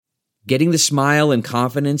Getting the smile and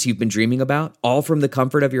confidence you've been dreaming about, all from the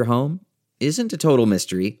comfort of your home, isn't a total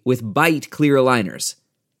mystery with Bite Clear Aligners.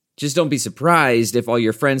 Just don't be surprised if all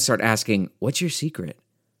your friends start asking, "What's your secret?"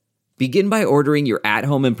 Begin by ordering your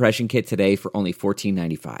at-home impression kit today for only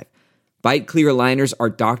 $14.95. Bite Clear Aligners are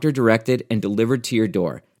doctor-directed and delivered to your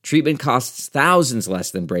door. Treatment costs thousands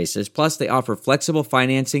less than braces, plus they offer flexible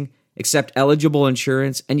financing, accept eligible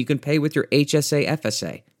insurance, and you can pay with your HSA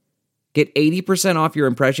FSA. Get 80% off your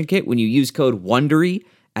impression kit when you use code WONDERY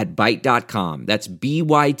at Byte.com. That's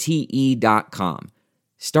BYTE.com.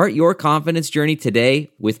 Start your confidence journey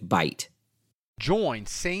today with Byte. Join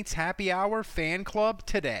Saints Happy Hour Fan Club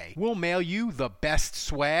today. We'll mail you the best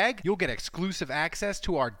swag. You'll get exclusive access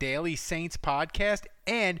to our daily Saints podcast,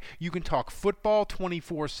 and you can talk football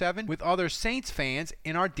 24/7 with other Saints fans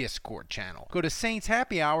in our Discord channel. Go to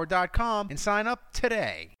saintshappyhour.com and sign up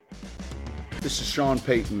today. This is Sean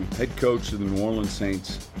Payton, head coach of the New Orleans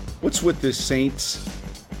Saints. What's with this Saints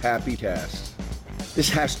Happy Cast? This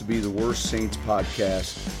has to be the worst Saints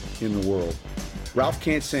podcast in the world. Ralph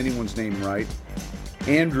can't say anyone's name right.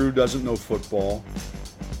 Andrew doesn't know football.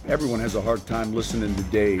 Everyone has a hard time listening to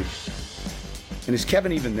Dave. And is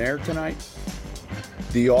Kevin even there tonight?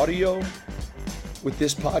 The audio with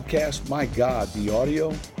this podcast, my God, the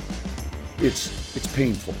audio, it's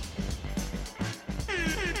painful.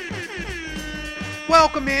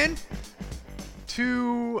 Welcome in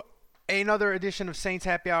to another edition of Saints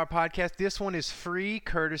Happy Hour podcast. This one is free,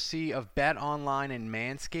 courtesy of Bet Online and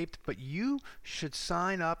Manscaped, but you should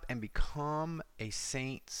sign up and become a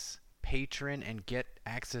Saints patron and get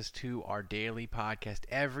access to our daily podcast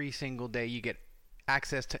every single day. You get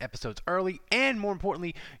access to episodes early, and more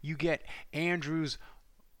importantly, you get Andrew's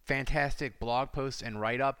fantastic blog posts and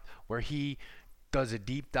write-up where he does a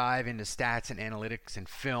deep dive into stats and analytics and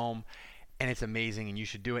film, and it's amazing, and you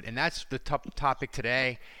should do it. And that's the topic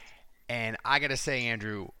today. And I got to say,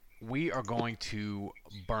 Andrew, we are going to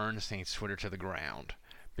burn Saints Twitter to the ground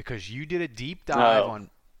because you did a deep dive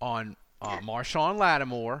on Marshon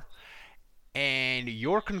Lattimore, and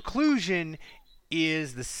your conclusion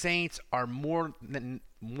is the Saints are more than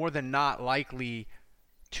not likely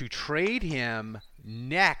to trade him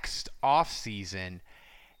next offseason.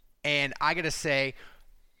 And I got to say,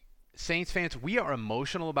 Saints fans, we are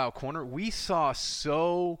emotional about corner. We saw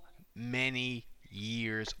so many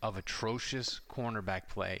years of atrocious cornerback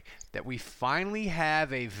play that we finally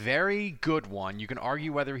have a very good one. You can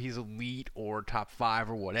argue whether he's elite or top 5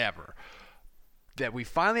 or whatever. That we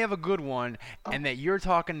finally have a good one, and that you're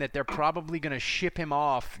talking that they're probably going to ship him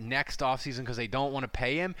off next offseason because they don't want to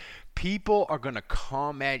pay him. People are going to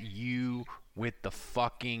come at you with the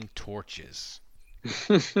fucking torches.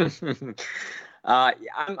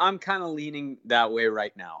 I'm kind of leaning that way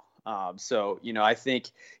right now. I think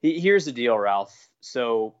here's the deal, Ralph.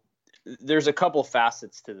 So there's a couple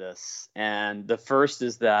facets to this. And the first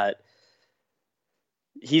is that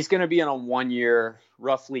he's going to be on a 1-year,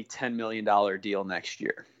 roughly $10 million deal next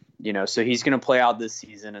year. So he's going to play out this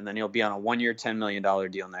season, and then he'll be on a 1-year, $10 million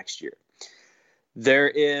deal next year. There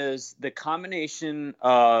is the combination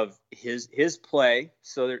of his play.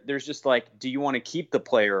 So there's just like, do you want to keep the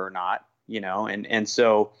player or not? And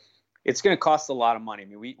so it's going to cost a lot of money. I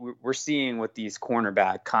mean, we're seeing what these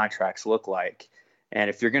cornerback contracts look like. And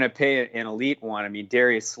if you're going to pay an elite one, I mean,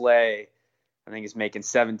 Darius Slay, I think is making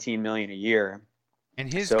 $17 million a year.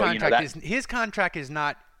 And his contract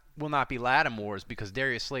will not be Lattimore's because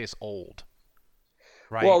Darius Slay is old.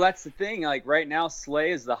 Right. Well, that's the thing. Like right now,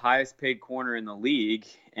 Slay is the highest paid corner in the league.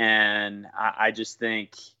 And I just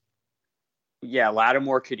think,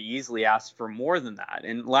 Lattimore could easily ask for more than that.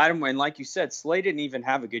 And Lattimore, and like you said, Slay didn't even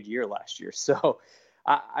have a good year last year. So,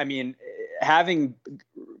 I mean, having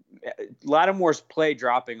Lattimore's play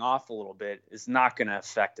dropping off a little bit is not going to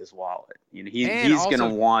affect his wallet. He's going to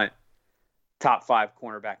want top 5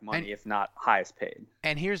 cornerback money, if not highest paid.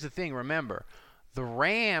 And here's the thing. Remember, the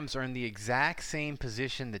Rams are in the exact same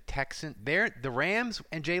position. The Rams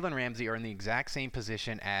and Jalen Ramsey are in the exact same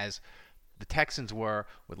position as the Texans were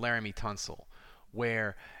with Laramie Tunsil,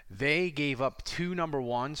 where they gave up 2 number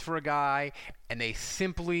 1s for a guy, and they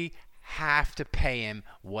simply have to pay him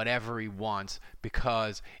whatever he wants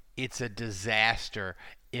because it's a disaster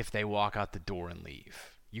if they walk out the door and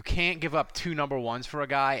leave. You can't give up 2 number 1s for a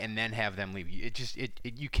guy and then have them leave.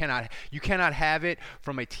 You cannot have it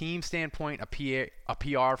from a team standpoint, a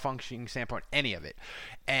PR functioning standpoint, any of it.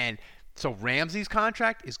 And so Ramsey's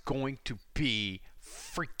contract is going to be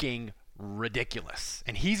freaking ridiculous,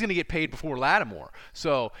 and he's going to get paid before Lattimore.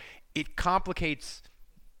 So it complicates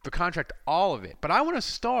the contract, all of it. But I want to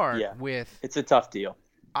start with. It's a tough deal.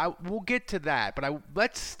 We'll get to that, but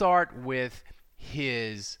let's start with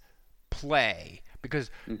his play.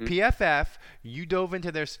 Because PFF, you dove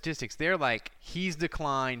into their statistics. They're like, he's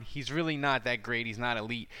declined. He's really not that great. He's not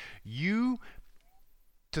elite. You,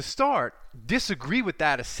 to start, disagree with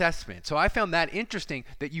that assessment. So I found that interesting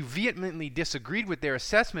that you vehemently disagreed with their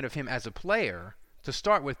assessment of him as a player to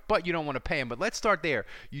start with, but you don't want to pay him. But let's start there.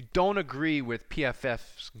 You don't agree with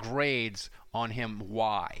PFF's grades on him.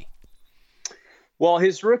 Why? Well,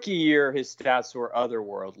 his rookie year, his stats were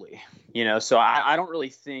otherworldly. So I don't really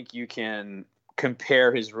think you can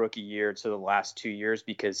compare his rookie year to the last 2 years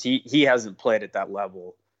because he hasn't played at that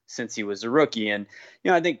level since he was a rookie. And,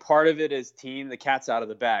 I think part of it is the cat's out of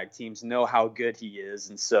the bag. Teams know how good he is.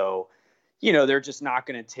 And so, they're just not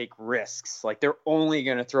going to take risks. Like, they're only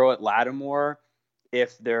going to throw at Lattimore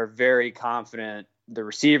if they're very confident the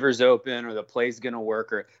receiver's open or the play's going to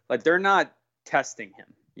work, or like they're not testing him,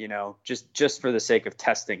 just for the sake of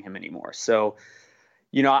testing him anymore. So,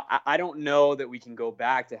 I don't know that we can go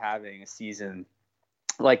back to having a season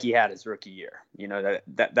like he had his rookie year.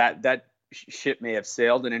 That ship may have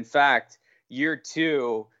sailed. And in fact, year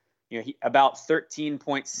two, about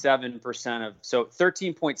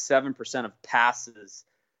 13.7% of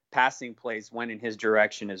passing plays went in his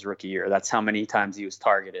direction his rookie year. That's how many times he was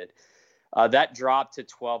targeted. That dropped to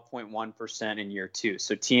 12.1% in year two.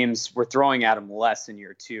 So teams were throwing at him less in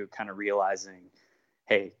year two, kind of realizing,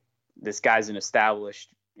 hey, this guy's an established.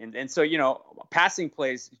 And so, passing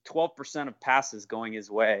plays, 12% of passes going his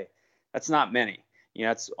way. That's not many.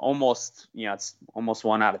 It's almost 1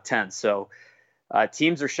 out of 10. So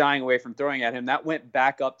teams are shying away from throwing at him. That went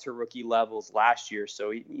back up to rookie levels last year. So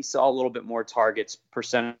he saw a little bit more targets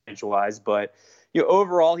percentage wise, but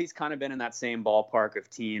overall, he's kind of been in that same ballpark of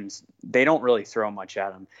teams. They don't really throw much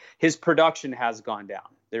at him. His production has gone down.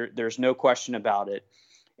 There's no question about it.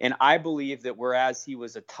 And I believe that whereas he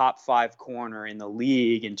was a top 5 corner in the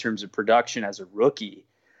league in terms of production as a rookie,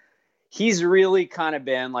 he's really kind of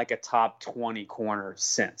been like a top 20 corner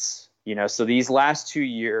since. So these last 2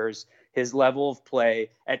 years, his level of play,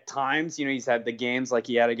 at times, he's had the games like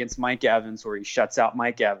he had against Mike Evans where he shuts out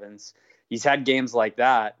Mike Evans. He's had games like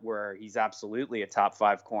that where he's absolutely a top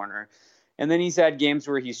 5 corner. And then he's had games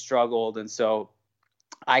where he's struggled. And so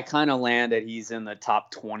I kind of land that he's in the top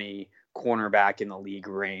 20 cornerback in the league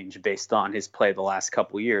range based on his play the last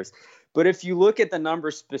couple of years. But if you look at the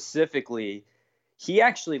numbers specifically, he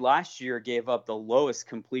actually last year gave up the lowest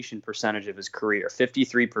completion percentage of his career,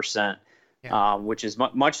 53%, which is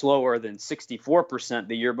much lower than 64%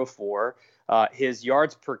 the year before. His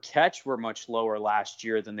yards per catch were much lower last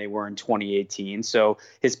year than they were in 2018. So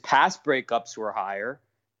his pass breakups were higher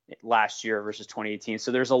last year versus 2018.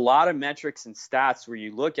 So there's a lot of metrics and stats where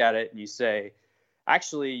you look at it and you say,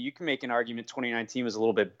 actually, you can make an argument 2019 was a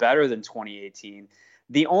little bit better than 2018.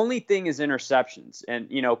 The only thing is interceptions. And,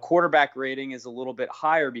 quarterback rating is a little bit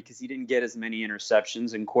higher because he didn't get as many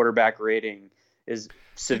interceptions, and quarterback rating is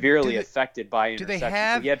severely affected by interceptions.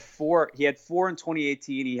 So he had four in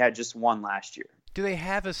 2018. He had just 1 last year. Do they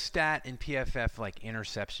have a stat in PFF like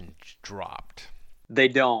interceptions dropped? They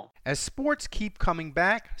don't. As sports keep coming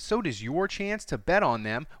back, so does your chance to bet on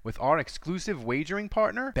them with our exclusive wagering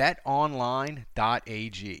partner,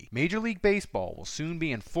 betonline.ag. Major League Baseball will soon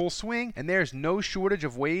be in full swing, and there's no shortage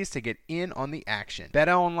of ways to get in on the action.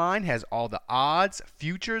 BetOnline has all the odds,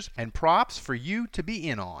 futures, and props for you to be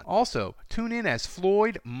in on. Also, tune in as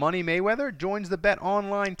Floyd Money Mayweather joins the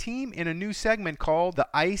BetOnline team in a new segment called The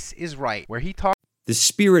Ice is Right, where he talks. The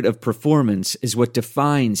spirit of performance is what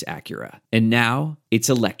defines Acura, and now it's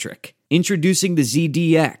electric. Introducing the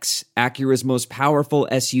ZDX, Acura's most powerful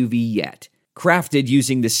SUV yet. Crafted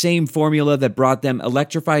using the same formula that brought them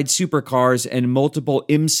electrified supercars and multiple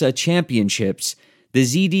IMSA championships, the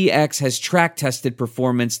ZDX has track-tested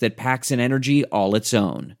performance that packs an energy all its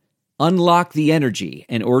own. Unlock the energy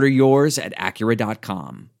and order yours at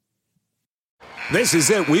Acura.com. This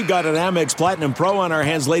is it. We've got an Amex Platinum Pro on our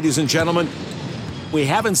hands, ladies and gentlemen. We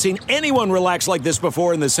haven't seen anyone relax like this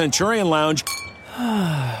before in the Centurion Lounge.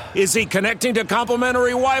 Is he connecting to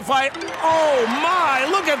complimentary Wi-Fi? Oh, my!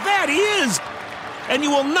 Look at that! He is! And you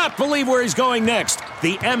will not believe where he's going next.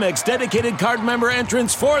 The Amex dedicated card member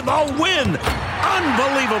entrance for the win!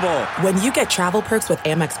 Unbelievable! When you get travel perks with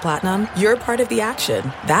Amex Platinum, you're part of the action.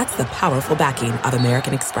 That's the powerful backing of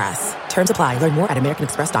American Express. Terms apply. Learn more at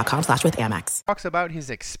americanexpress.com/withAmex. Talks about his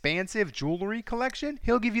expansive jewelry collection.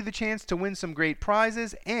 He'll give you the chance to win some great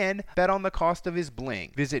prizes and bet on the cost of his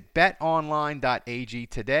bling. Visit betonline.ag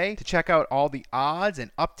today to check out all the odds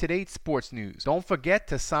and up-to-date sports news. Don't forget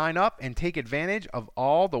to sign up and take advantage of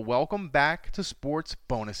all the welcome back to sports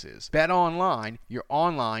bonuses. BetOnline, your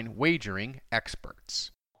online wagering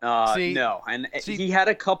experts. No. And he had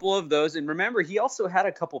a couple of those. And remember, he also had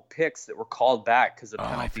a couple picks that were called back because of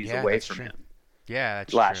penalties away from him. Yeah,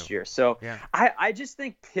 that's last true. year. So yeah. I just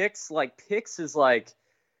think picks is like,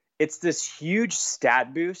 it's this huge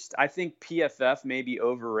stat boost. I think PFF maybe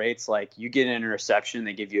overrates, like, you get an interception,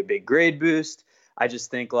 they give you a big grade boost. I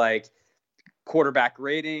just think like quarterback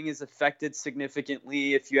rating is affected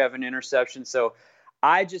significantly if you have an interception. So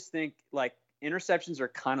I just think like interceptions are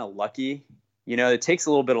kind of lucky. You know, it takes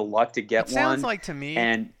a little bit of luck to get one. It sounds like to me.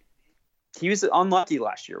 And he was unlucky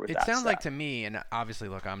last year with that. It sounds stat. like to me, and obviously,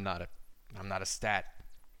 look, I'm not a stat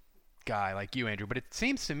guy like you, Andrew, but it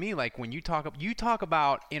seems to me like when you talk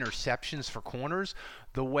about interceptions for corners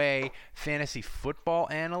the way fantasy football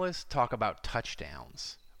analysts talk about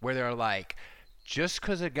touchdowns, where they're like, just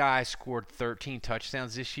because a guy scored 13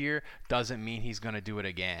 touchdowns this year doesn't mean he's going to do it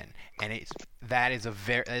again, and it's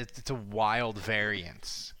a wild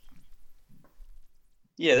variance.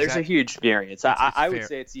 Yeah, there's a huge variance. I would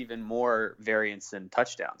say it's even more variance than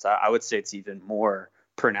touchdowns. I would say it's even more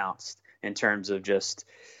pronounced in terms of just,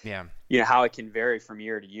 how it can vary from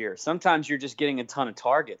year to year. Sometimes you're just getting a ton of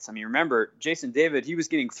targets. I mean, remember, Jason David, he was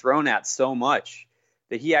getting thrown at so much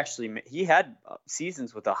that he had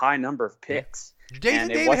seasons with a high number of picks. Jason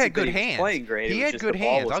David had good hands. Playing great. He had good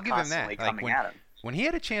hands. I'll give him that. Like when he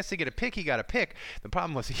had a chance to get a pick, he got a pick. The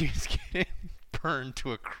problem was he was getting burned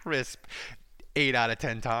to a crisp 8 out of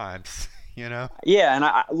 10 times. You know? Yeah, and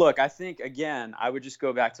I think, again, I would just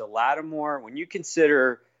go back to Lattimore. When you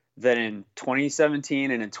consider that in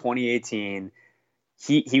 2017 and in 2018,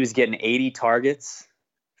 he was getting 80 targets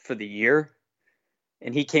for the year,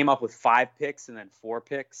 and he came up with 5 picks and then 4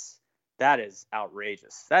 picks. That is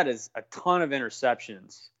outrageous. That is a ton of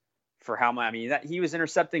interceptions for how much. I mean, that he was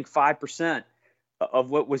intercepting 5%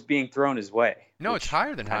 of what was being thrown his way. No, it's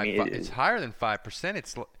higher than it's higher than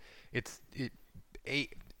 5%. It's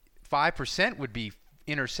 5% would be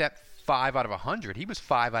intercept 5 out of 100. He was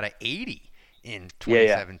 5 out of 80 in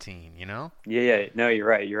 2017. You know? Yeah. No, you're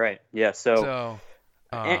right. Yeah. So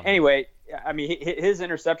anyway, I mean, his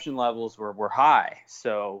interception levels were high.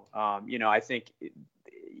 So I think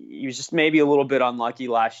he was just maybe a little bit unlucky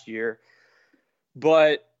last year.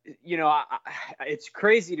 But it's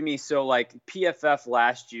crazy to me. So like PFF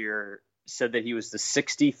last year said that he was the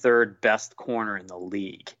 63rd best corner in the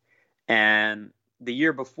league, and the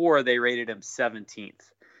year before they rated him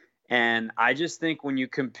 17th. And I just think when you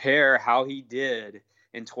compare how he did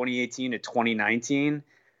in 2018 to 2019,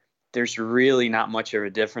 there's really not much of a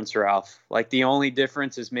difference, Ralph. Like the only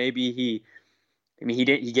difference is maybe he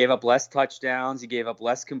gave up less touchdowns, he gave up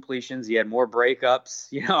less completions, he had more breakups.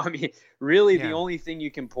 Really the only thing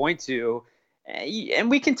you can point to, and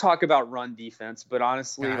we can talk about run defense, but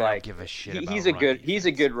honestly, I don't give a shit about he's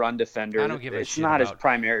a good run defender. I don't give a shit. It's not his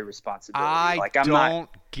primary responsibility. I'm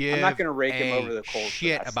not going to rake him over the coals.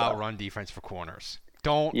 Shit about run defense for corners.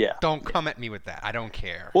 Don't come at me with that. I don't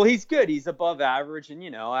care. Well, he's good. He's above average,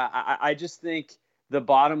 and I just think the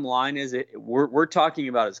bottom line is we're talking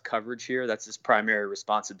about his coverage here. That's his primary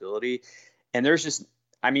responsibility, and there's just,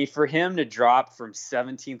 for him to drop from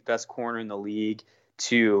 17th best corner in the league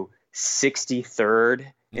to 63rd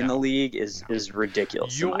in the league is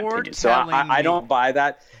ridiculous in my opinion. So I don't buy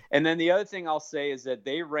that. And then the other thing I'll say is that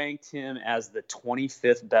they ranked him as the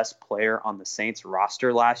 25th best player on the Saints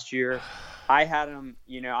roster last year. I had him,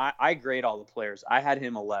 I grade all the players. I had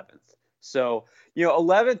him 11th. So,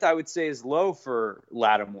 11th I would say is low for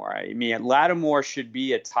Lattimore. Lattimore should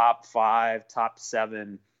be a top 5, top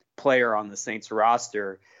 7 player on the Saints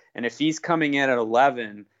roster. And if he's coming in at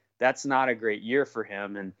 11, that's not a great year for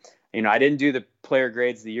him. And, I didn't do the player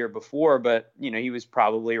grades the year before, but, he was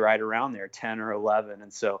probably right around there, 10 or 11.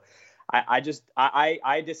 And so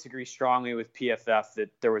I disagree strongly with PFF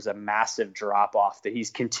that there was a massive drop off, that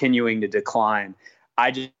he's continuing to decline.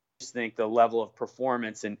 I just think the level of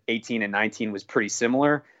performance in 18 and 19 was pretty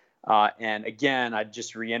similar. And again, I'd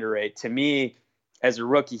just reiterate, to me, as a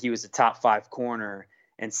rookie, he was a top 5 corner.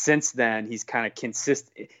 And since then, he's kind of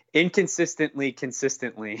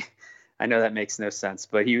inconsistently. I know that makes no sense,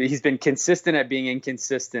 but he's been consistent at being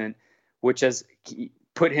inconsistent, which has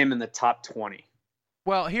put him in the top 20.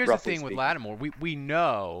 Well, here's the thing with Lattimore. We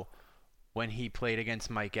know when he played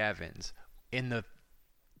against Mike Evans in the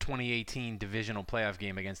 2018 divisional playoff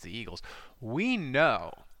game against the Eagles, we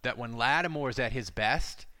know that when Lattimore is at his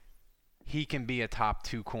best, he can be a top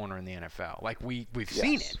 2 corner in the NFL. Like we've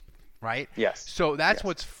seen it, right? Yes. So that's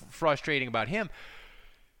what's frustrating about him.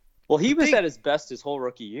 Well, he was at his best his whole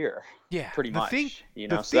rookie year. Yeah, pretty much.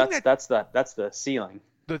 So that's the ceiling.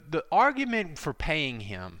 The argument for paying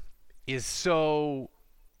him is so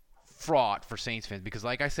fraught for Saints fans because,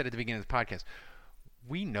 like I said at the beginning of the podcast,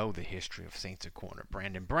 we know the history of Saints at corner.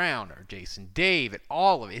 Brandon Brown or Jason Dave,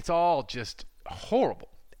 all of it. It's all just horrible.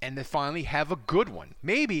 And they finally have a good one.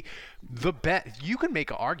 Maybe the best. You can make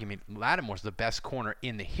an argument Lattimore's the best corner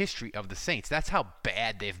in the history of the Saints. That's how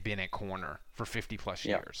bad they've been at corner for 50-plus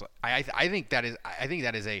years. I think that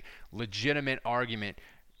is a legitimate argument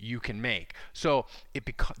you can make. So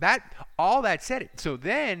all that said, so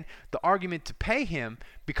then the argument to pay him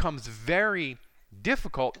becomes very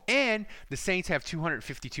difficult, and the Saints have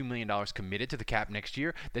 $252 million committed to the cap next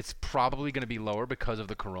year. That's probably going to be lower because of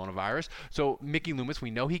the coronavirus. So Mickey Loomis,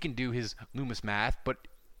 we know he can do his Loomis math, but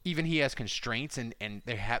even he has constraints, and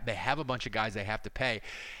they have a bunch of guys they have to pay.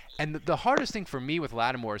 And the hardest thing for me with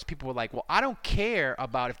Lattimore is people were like, well, I don't care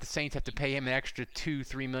about if the Saints have to pay him an extra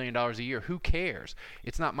 $2-3 million a year. Who cares?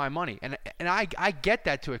 It's not my money. And I get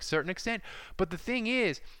that to a certain extent, but the thing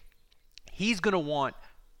is, he's going to want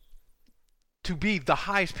to be the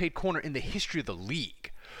highest paid corner in the history of the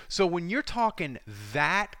league. So when you're talking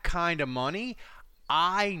that kind of money,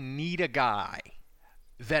 I need a guy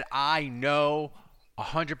that I know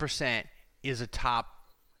 100% is a top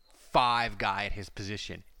 5 guy at his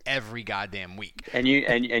position every goddamn week. And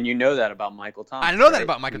you know that about Michael Thomas. I know that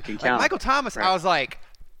about Michael. Michael Thomas, right. I was like,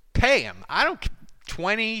 pay him. I don't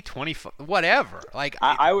 20, 25, whatever. Like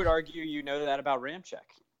I would argue you know that about Ramczyk.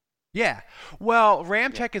 Yeah. Well,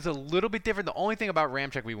 Ramczyk is a little bit different. The only thing about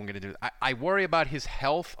Ramczyk we won't get into, I worry about his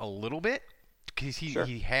health a little bit because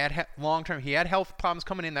he had long-term, he had health problems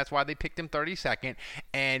coming in. That's why they picked him 32nd.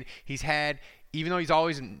 And he's had, even though he's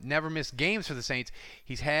always never missed games for the Saints,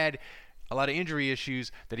 he's had a lot of injury issues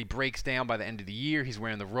that he breaks down by the end of the year. He's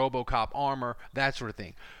wearing the RoboCop armor, that sort of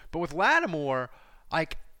thing. But with Lattimore,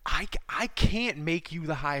 like, I can't make you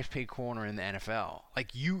the highest paid corner in the NFL. Like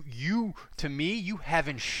you to me, you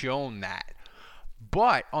haven't shown that.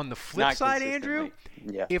 But on the flip side, Andrew,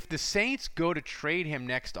 if the Saints go to trade him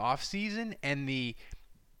next offseason and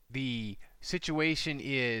the situation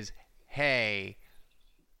is, hey,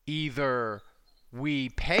 either we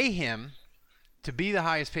pay him to be the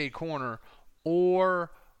highest paid corner or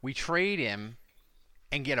we trade him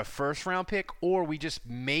and get a first round pick, or we just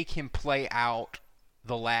make him play out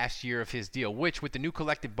the last year of his deal, which with the new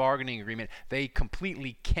collective bargaining agreement, they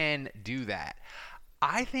completely can do that.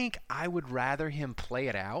 I think I would rather him play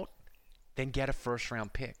it out than get a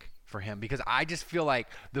first-round pick for him, because I just feel like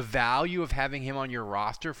the value of having him on your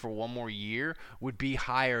roster for one more year would be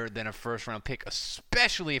higher than a first-round pick,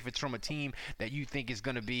 especially if it's from a team that you think is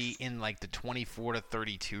going to be in like the 24 to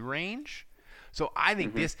 32 range. So I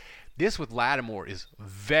think this with Lattimore is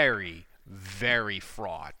very, very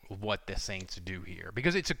fraught what the Saints do here,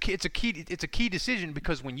 because it's a key decision,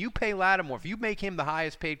 because when you pay Lattimore, if you make him the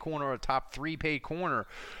highest paid corner or a top 3 paid corner,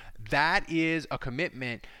 that is a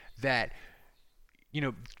commitment that, you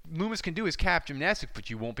know, Loomis can do his cap gymnastics, but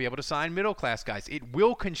you won't be able to sign middle class guys. It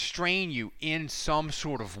will constrain you in some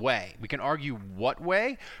sort of way. We can argue what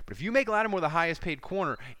way, but if you make Lattimore the highest paid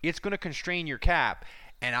corner, it's going to constrain your cap,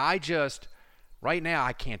 and right now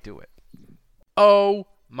I can't do it. Oh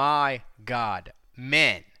my God,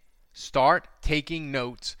 men, start taking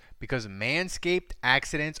notes, because Manscaped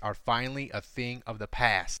accidents are finally a thing of the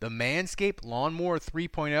past. The Manscaped Lawnmower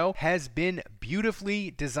 3.0 has been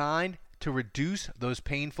beautifully designed to reduce those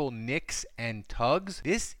painful nicks and tugs.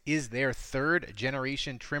 This is their 3rd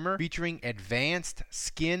generation trimmer featuring advanced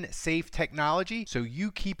skin-safe technology, so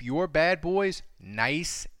you keep your bad boys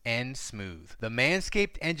nice and smooth. The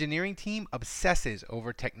Manscaped engineering team obsesses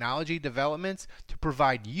over technology developments to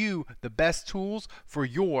provide you the best tools for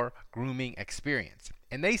your grooming experience.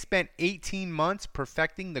 And they spent 18 months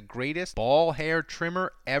perfecting the greatest ball hair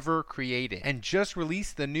trimmer ever created, and just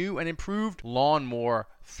released the new and improved Lawnmower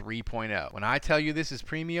 3.0. When I tell you this is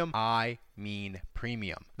premium, I mean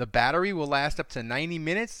premium. The battery will last up to 90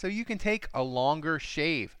 minutes, so you can take a longer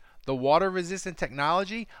shave. The water-resistant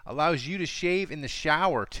technology allows you to shave in the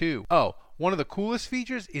shower too. Oh, one of the coolest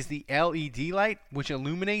features is the LED light, which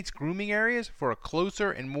illuminates grooming areas for a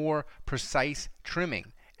closer and more precise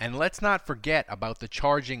trimming. And let's not forget about the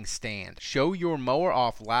charging stand. Show your mower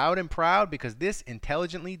off loud and proud, because this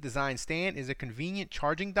intelligently designed stand is a convenient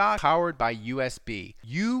charging dock powered by USB.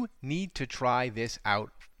 You need to try this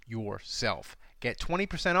out yourself. Get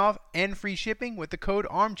 20% off and free shipping with the code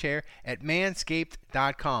ARMCHAIR at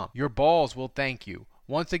manscaped.com. Your balls will thank you.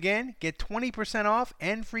 Once again, get 20% off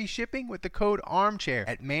and free shipping with the code ARMCHAIR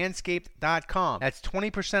at manscaped.com. That's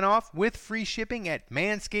 20% off with free shipping at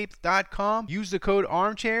manscaped.com. Use the code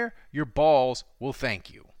ARMCHAIR. Your balls will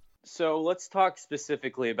thank you. So let's talk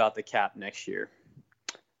specifically about the cap next year.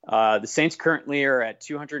 The Saints currently are at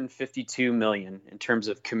 $252 million in terms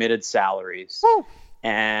of committed salaries. Woo!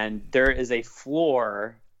 And there is a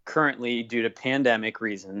floor currently, due to pandemic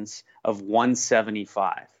reasons, of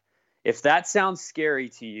 175. If that sounds scary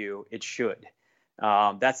to you, it should.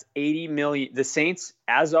 That's 80 million. The Saints,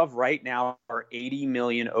 as of right now, are 80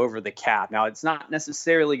 million over the cap. Now, it's not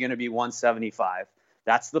necessarily going to be 175.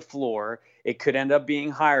 That's the floor. It could end up being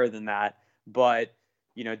higher than that. But,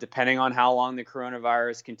 depending on how long the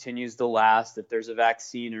coronavirus continues to last, if there's a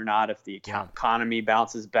vaccine or not, if the economy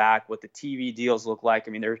bounces back, what the TV deals look like.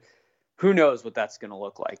 I mean, who knows what that's going to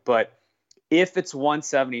look like. But if it's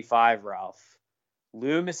 175, Ralph,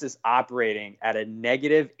 Loomis is operating at a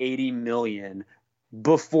negative 80 million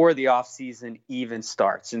before the offseason even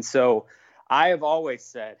starts. And so I have always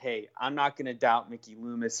said, hey, I'm not going to doubt Mickey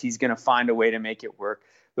Loomis. He's going to find a way to make it work.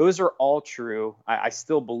 Those are all true. I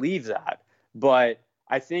still believe that. But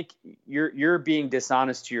I think you're being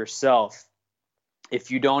dishonest to yourself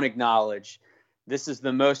if you don't acknowledge this is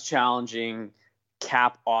the most challenging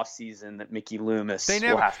cap offseason that Mickey Loomis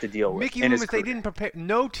will have to deal with. Mickey Loomis, they didn't prepare.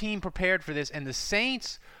 No team prepared for this, and the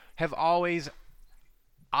Saints have always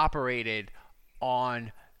operated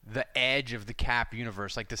on the edge of the cap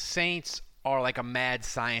universe. Like the Saints are like a mad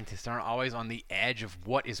scientist. They're always on the edge of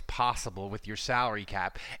what is possible with your salary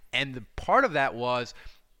cap, and the part of that was,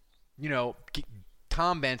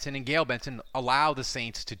 Tom Benson and Gail Benson allow the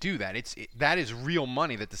Saints to do that. That is real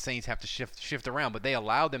money that the Saints have to shift around, but they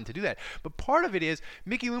allowed them to do that. But part of it is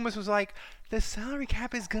Mickey Loomis was like, the salary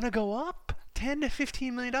cap is going to go up $10 to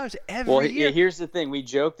 $15 million every year. Well, here's the thing. We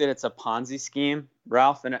joke that it's a Ponzi scheme,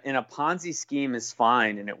 Ralph, and a Ponzi scheme is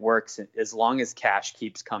fine and it works as long as cash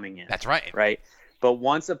keeps coming in. That's right. Right? But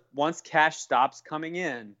once cash stops coming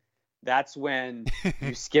in, that's when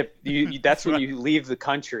you skip. That's when you leave the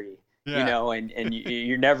country. Yeah. And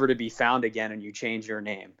you're never to be found again, and you change your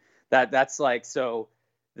name. That's like, so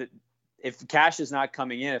if cash is not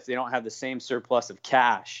coming in, if they don't have the same surplus of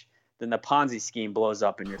cash, then the Ponzi scheme blows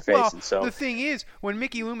up in your face. Well, and so the thing is, when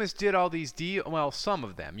Mickey Loomis did all these deals, well, some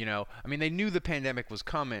of them, they knew the pandemic was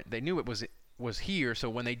coming. They knew it was here. So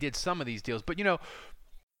when they did some of these deals, but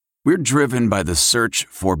we're driven by the search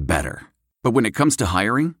for better. But when it comes to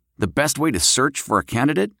hiring, the best way to search for a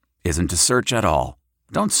candidate isn't to search at all.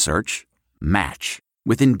 Don't search, match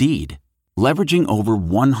with Indeed. Leveraging over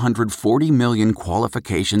 140 million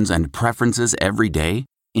qualifications and preferences every day,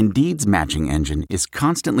 Indeed's matching engine is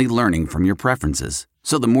constantly learning from your preferences.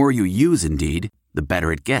 So the more you use Indeed, the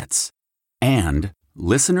better it gets. And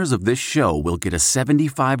listeners of this show will get a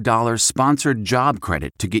 $75 sponsored job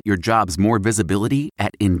credit to get your jobs more visibility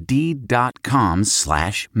at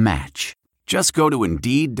Indeed.com/match. Just go to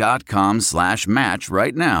Indeed.com/match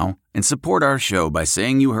right now and support our show by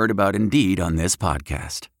saying you heard about Indeed on this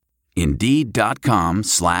podcast.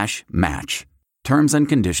 Indeed.com/match. Terms and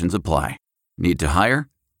conditions apply. Need to hire?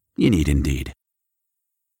 You need Indeed.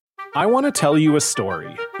 I want to tell you a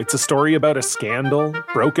story. It's a story about a scandal,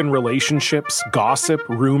 broken relationships, gossip,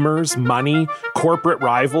 rumors, money, corporate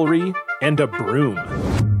rivalry, and a broom.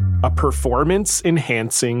 A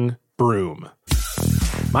performance-enhancing broom.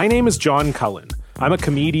 My name is John Cullen. I'm a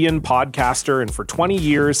comedian, podcaster, and for 20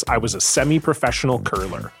 years, I was a semi-professional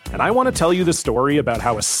curler. And I want to tell you the story about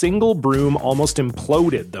how a single broom almost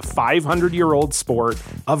imploded the 500-year-old sport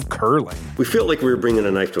of curling. We felt like we were bringing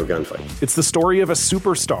a knife to a gunfight. It's the story of a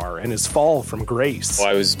superstar and his fall from grace. Well,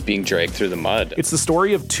 I was being dragged through the mud. It's the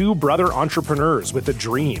story of two brother entrepreneurs with a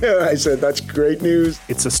dream. I said, that's great news.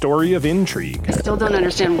 It's a story of intrigue. I still don't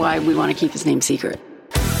understand why we want to keep his name secret.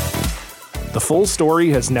 The full story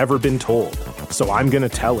has never been told, so I'm going to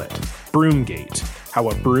tell it. Broomgate, how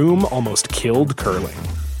a broom almost killed curling.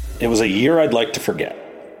 It was a year I'd like to forget.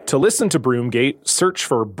 To listen to Broomgate, search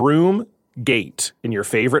for Broomgate in your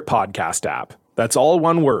favorite podcast app. That's all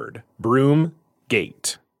one word,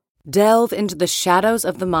 Broomgate. Delve into the shadows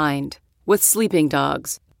of the mind with Sleeping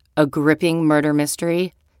Dogs, a gripping murder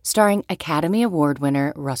mystery starring Academy Award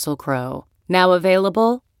winner Russell Crowe. Now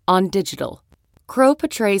available on digital. Crowe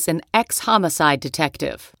portrays an ex-homicide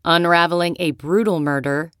detective, unraveling a brutal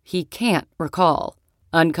murder he can't recall.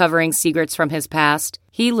 Uncovering secrets from his past,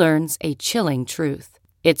 he learns a chilling truth.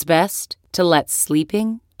 It's best to let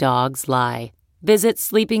sleeping dogs lie. Visit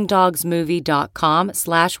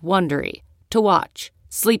sleepingdogsmovie.com/Wondery to watch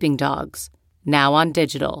Sleeping Dogs, now on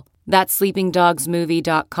digital. That's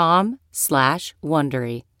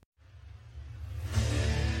sleepingdogsmovie.com/Wondery.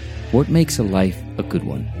 What makes a life a good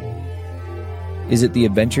one? Is it the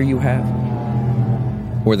adventure you have?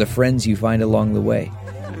 Or the friends you find along the way?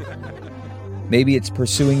 Maybe it's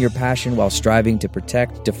pursuing your passion while striving to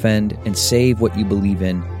protect, defend, and save what you believe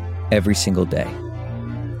in every single day.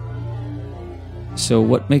 So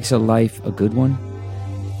what makes a life a good one?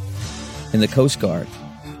 In the Coast Guard,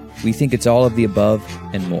 we think it's all of the above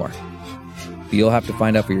and more. But you'll have to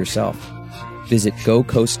find out for yourself. Visit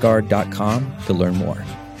gocoastguard.com to learn more.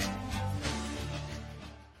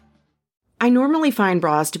 I normally find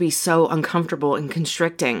bras to be so uncomfortable and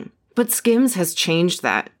constricting, but Skims has changed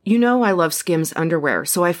that. You know I love Skims underwear,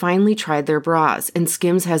 so I finally tried their bras, and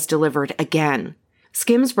Skims has delivered again.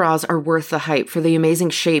 Skims bras are worth the hype for the amazing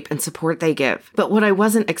shape and support they give, but what I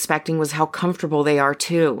wasn't expecting was how comfortable they are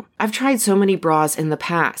too. I've tried so many bras in the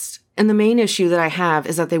past, and the main issue that I have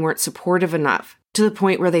is that they weren't supportive enough, to the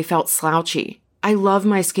point where they felt slouchy. I love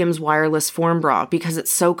my Skims wireless form bra because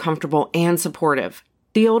it's so comfortable and supportive.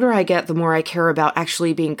 The older I get, the more I care about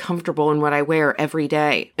actually being comfortable in what I wear every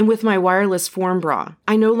day. And with my wireless form bra,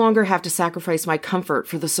 I no longer have to sacrifice my comfort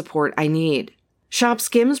for the support I need. Shop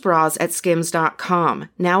Skims bras at skims.com,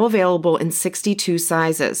 now available in 62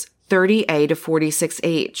 sizes, 30A to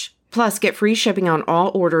 46H. Plus, get free shipping on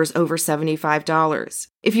all orders over $75.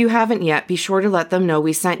 If you haven't yet, be sure to let them know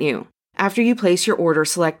we sent you. After you place your order,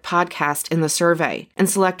 select podcast in the survey and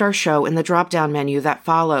select our show in the drop-down menu that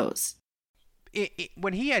follows.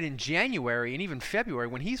 When he had in January and even February,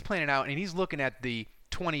 when he's planning out and he's looking at the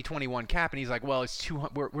 2021 cap and he's like, well, it's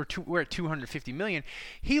we're at 250 million.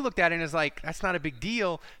 He looked at it and is like, that's not a big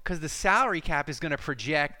deal because the salary cap is going to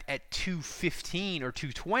project at 215 or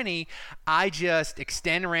 220. I just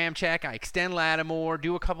extend Ramczyk, I extend Lattimore,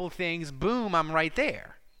 do a couple of things, boom, I'm right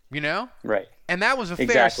there. You know? Right. And that was a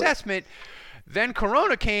fair assessment. Then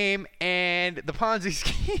Corona came, and the Ponzi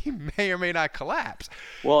scheme may or may not collapse.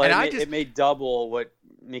 Well, and it made double what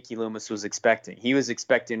Mickey Loomis was expecting. He was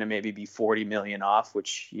expecting to maybe be 40 million off,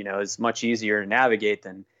 which, you know, is much easier to navigate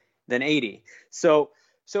than 80. So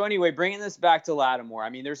anyway, bringing this back to Lattimore, I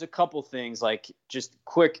mean, there's a couple things like just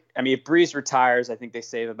quick. I mean, if Breeze retires, I think they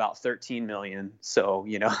save about 13 million. So,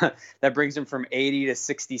 you know, that brings them from 80 to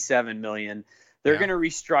 67 million. They're going to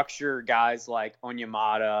restructure guys like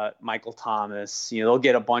Onyemata, Michael Thomas. You know, they'll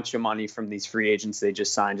get a bunch of money from these free agents they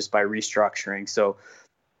just signed just by restructuring. So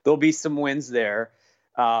there'll be some wins there.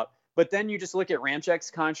 But then you just look at Ramczyk's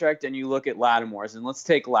contract and you look at Lattimore's. And let's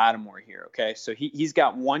take Lattimore here, okay? So he's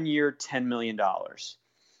got 1 year, $10 million.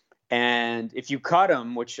 And if you cut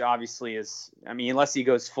him, which obviously is, I mean, unless he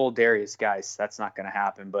goes full Darius, guys, that's not going to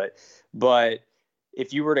happen. But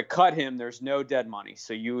if you were to cut him, there's no dead money.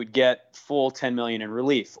 So you would get full 10 million in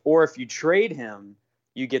relief. Or if you trade him,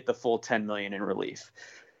 you get the full 10 million in relief.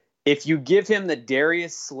 If you give him the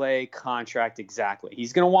Darius Slay contract exactly,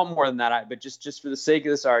 he's going to want more than that. But just for the sake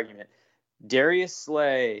of this argument, Darius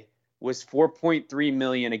Slay was 4.3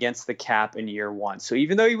 million against the cap in year one. So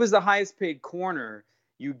even though he was the highest paid corner,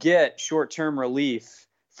 you get short-term relief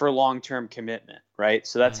for long-term commitment, right?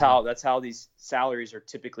 So that's how these salaries are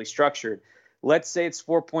typically structured. Let's say it's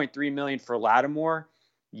 4.3 million for Lattimore.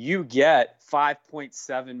 You get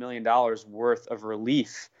 $5.7 million worth of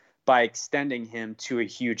relief by extending him to a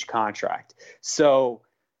huge contract. So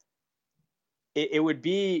it would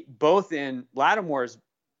be both in Lattimore's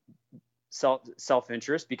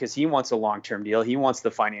self-interest because he wants a long-term deal. He wants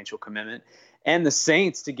the financial commitment, and the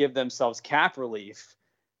Saints to give themselves cap relief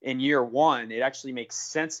in year one. It actually makes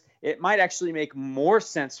sense. It might actually make more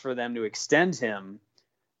sense for them to extend him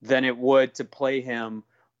than it would to play him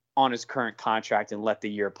on his current contract and let the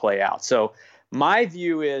year play out. So my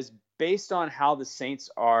view is, based on how the Saints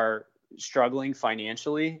are struggling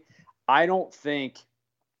financially, I don't think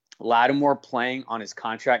Lattimore playing on his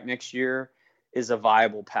contract next year is a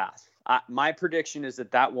viable path. My prediction is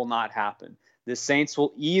that will not happen. The Saints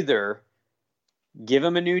will either give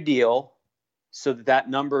him a new deal so that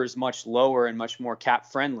number is much lower and much more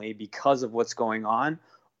cap friendly because of what's going on,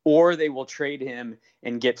 or they will trade him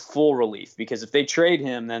and get full relief, because if they trade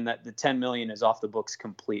him, then the 10 million is off the books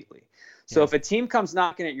completely. So if a team comes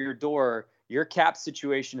knocking at your door, your cap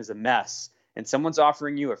situation is a mess, and someone's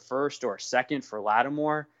offering you a first or a second for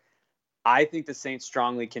Lattimore, I think the Saints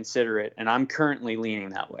strongly consider it, and I'm currently leaning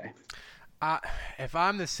that way. If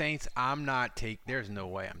I'm the Saints, there's no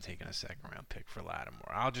way I'm taking a second-round pick for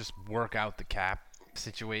Lattimore. I'll just work out the cap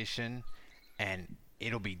situation, and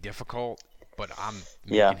it'll be difficult, but I'm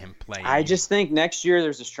making him play. I just think next year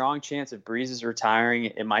there's a strong chance if Breeze is retiring,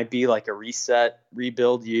 it might be like a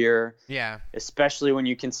rebuild year. Yeah. Especially when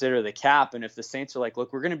you consider the cap, and if the Saints are like,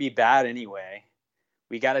 look, we're going to be bad anyway,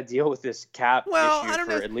 we got to deal with this cap issue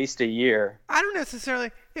for at least a year. I don't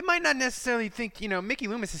necessarily. It might not necessarily think. Mickey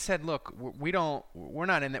Loomis has said, "Look, we're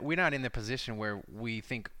not in the position where we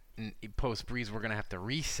think post Breeze we're going to have to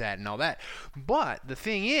reset and all that." But the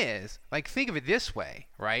thing is, like, think of it this way,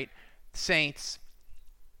 right? Saints,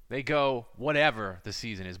 they go whatever the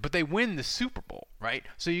season is, but they win the Super Bowl, right?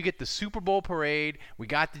 So you get the Super Bowl parade, we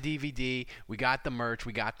got the DVD, we got the merch,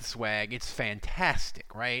 we got the swag. It's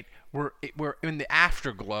fantastic, right? We're in the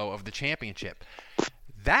afterglow of the championship.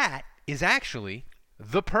 That is actually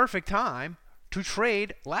the perfect time to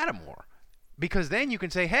trade Lattimore, because then you can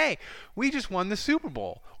say, hey, we just won the Super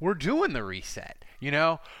Bowl. We're doing the reset.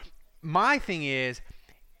 My thing is,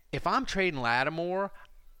 if I'm trading Lattimore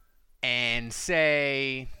and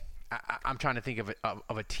say, I'm trying to think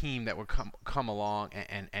of a team that would come along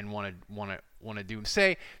and want to do.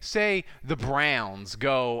 Say the Browns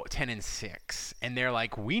go 10-6 and they're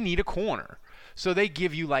like, we need a corner, so they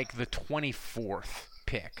give you like the 24th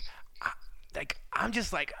pick. I'm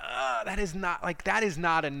just like, that is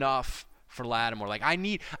not enough for Lattimore. Like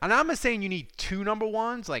and I'm not saying you need 2 number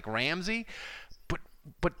ones like Ramsey,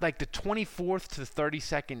 but like the 24th to the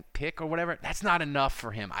 32nd pick or whatever, that's not enough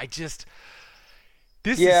for him. I'm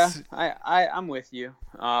with you.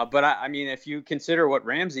 But I mean, if you consider what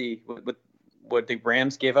the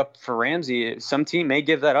Rams gave up for Ramsey, some team may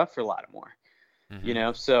give that up for Lattimore.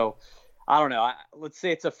 Mm-hmm. So I don't know. Let's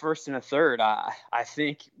say it's a first and a third. I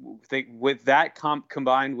think with that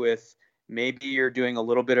combined with maybe you're doing a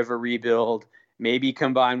little bit of a rebuild, maybe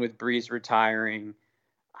combined with Breeze retiring,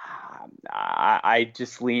 I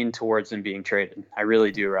just lean towards him being traded. I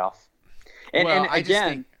really do, Ralph. And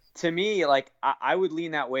again, to me, like I would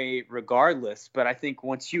lean that way regardless. But I think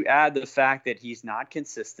once you add the fact that he's not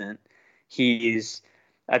consistent, he's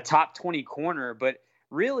a top 20 corner, but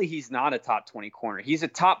really he's not a top 20 corner. He's a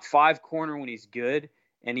top 5 corner when he's good,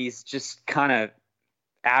 and he's just kind of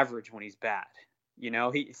average when he's bad.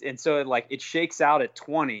 And so like it shakes out at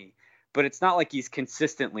 20, but it's not like he's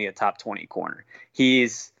consistently a top 20 corner.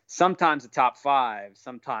 He's sometimes a top 5,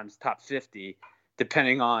 sometimes top 50,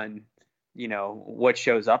 depending on what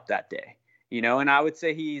shows up that day, and I would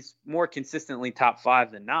say he's more consistently top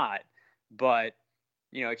 5 than not, but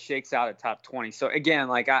it shakes out at top 20. So again,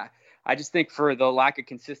 like I just think for the lack of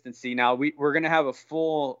consistency, now we're going to have a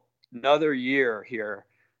full another year here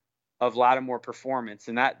of Lattimore performance,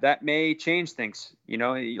 and that may change things.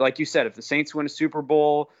 Like you said, if the Saints win a Super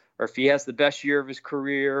Bowl, or if he has the best year of his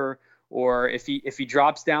career, or if he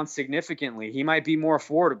drops down significantly, he might be more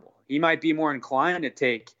affordable. He might be more inclined to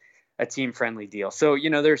take a team-friendly deal. So,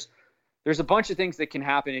 there's a bunch of things that can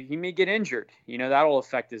happen. He may get injured. That'll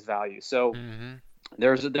affect his value. So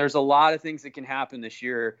there's a lot of things that can happen this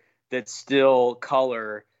year that still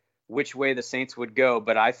color which way the Saints would go.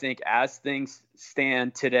 But I think as things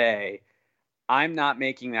stand today, I'm not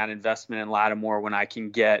making that investment in Lattimore when I can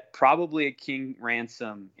get probably a king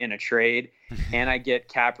ransom in a trade and I get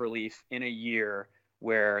cap relief in a year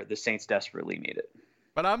where the Saints desperately need it.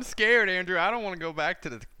 But I'm scared, Andrew. I don't want to go back to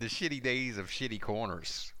the shitty days of shitty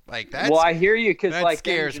corners. Well, I hear you, because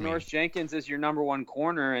Janoris Jenkins is your number 1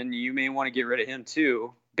 corner, and you may want to get rid of him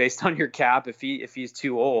too, based on your cap if he's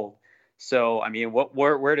too old. So I mean,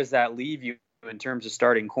 where does that leave you in terms of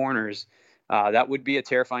starting corners? That would be a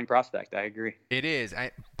terrifying prospect. I agree. It is.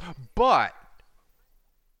 But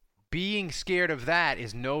being scared of that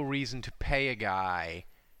is no reason to pay a guy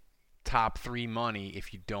top 3 money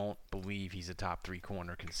if you don't believe he's a top 3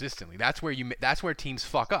 corner consistently. That's where teams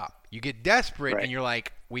fuck up. You get desperate, right, and you're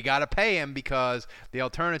like, we got to pay him because the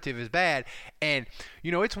alternative is bad. And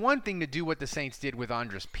it's one thing to do what the Saints did with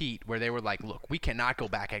Andres Pete, where they were like, look, we cannot go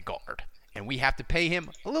back at guard, and we have to pay him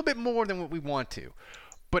a little bit more than what we want to.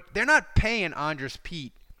 But they're not paying Andres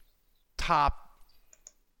Pete top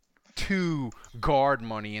 2 guard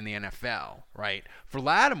money in the NFL, right? For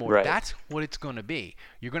Lattimore, right, that's what it's going to be.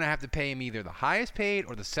 You're going to have to pay him either the highest paid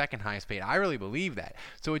or the second highest paid. I really believe that.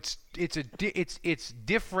 So it's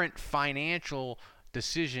different financial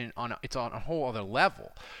decision it's on a whole other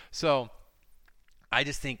level. So I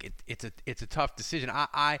just think it's a tough decision.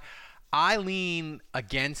 I lean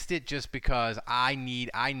against it just because I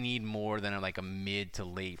need more than a mid to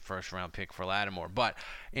late first round pick for Lattimore. But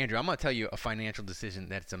Andrew, I'm going to tell you a financial decision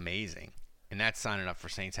that's amazing, and that's signing up for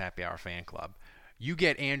Saints Happy Hour Fan Club. You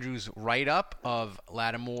get Andrew's write-up of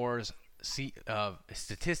Lattimore's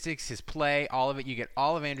statistics, his play, all of it. You get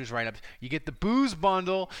all of Andrew's write-ups. You get the booze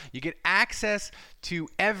bundle. You get access to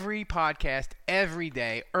every podcast every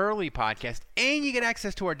day, early podcast, and you get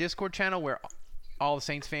access to our Discord channel where all the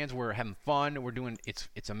Saints fans, we're having fun. We're doing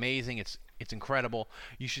it's amazing. It's incredible.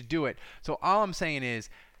 You should do it. So all I'm saying is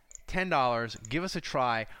 $10. Give us a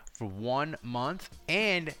try for 1 month,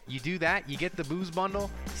 and you do that, you get the booze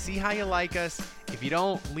bundle. See how you like us. If you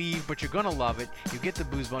don't leave, but you're gonna love it, you get the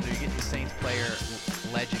booze bundle. You get the Saints player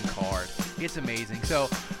legend card. It's amazing. So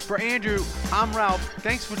for Andrew, I'm Ralph.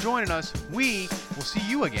 Thanks for joining us. We will see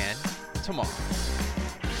you again tomorrow.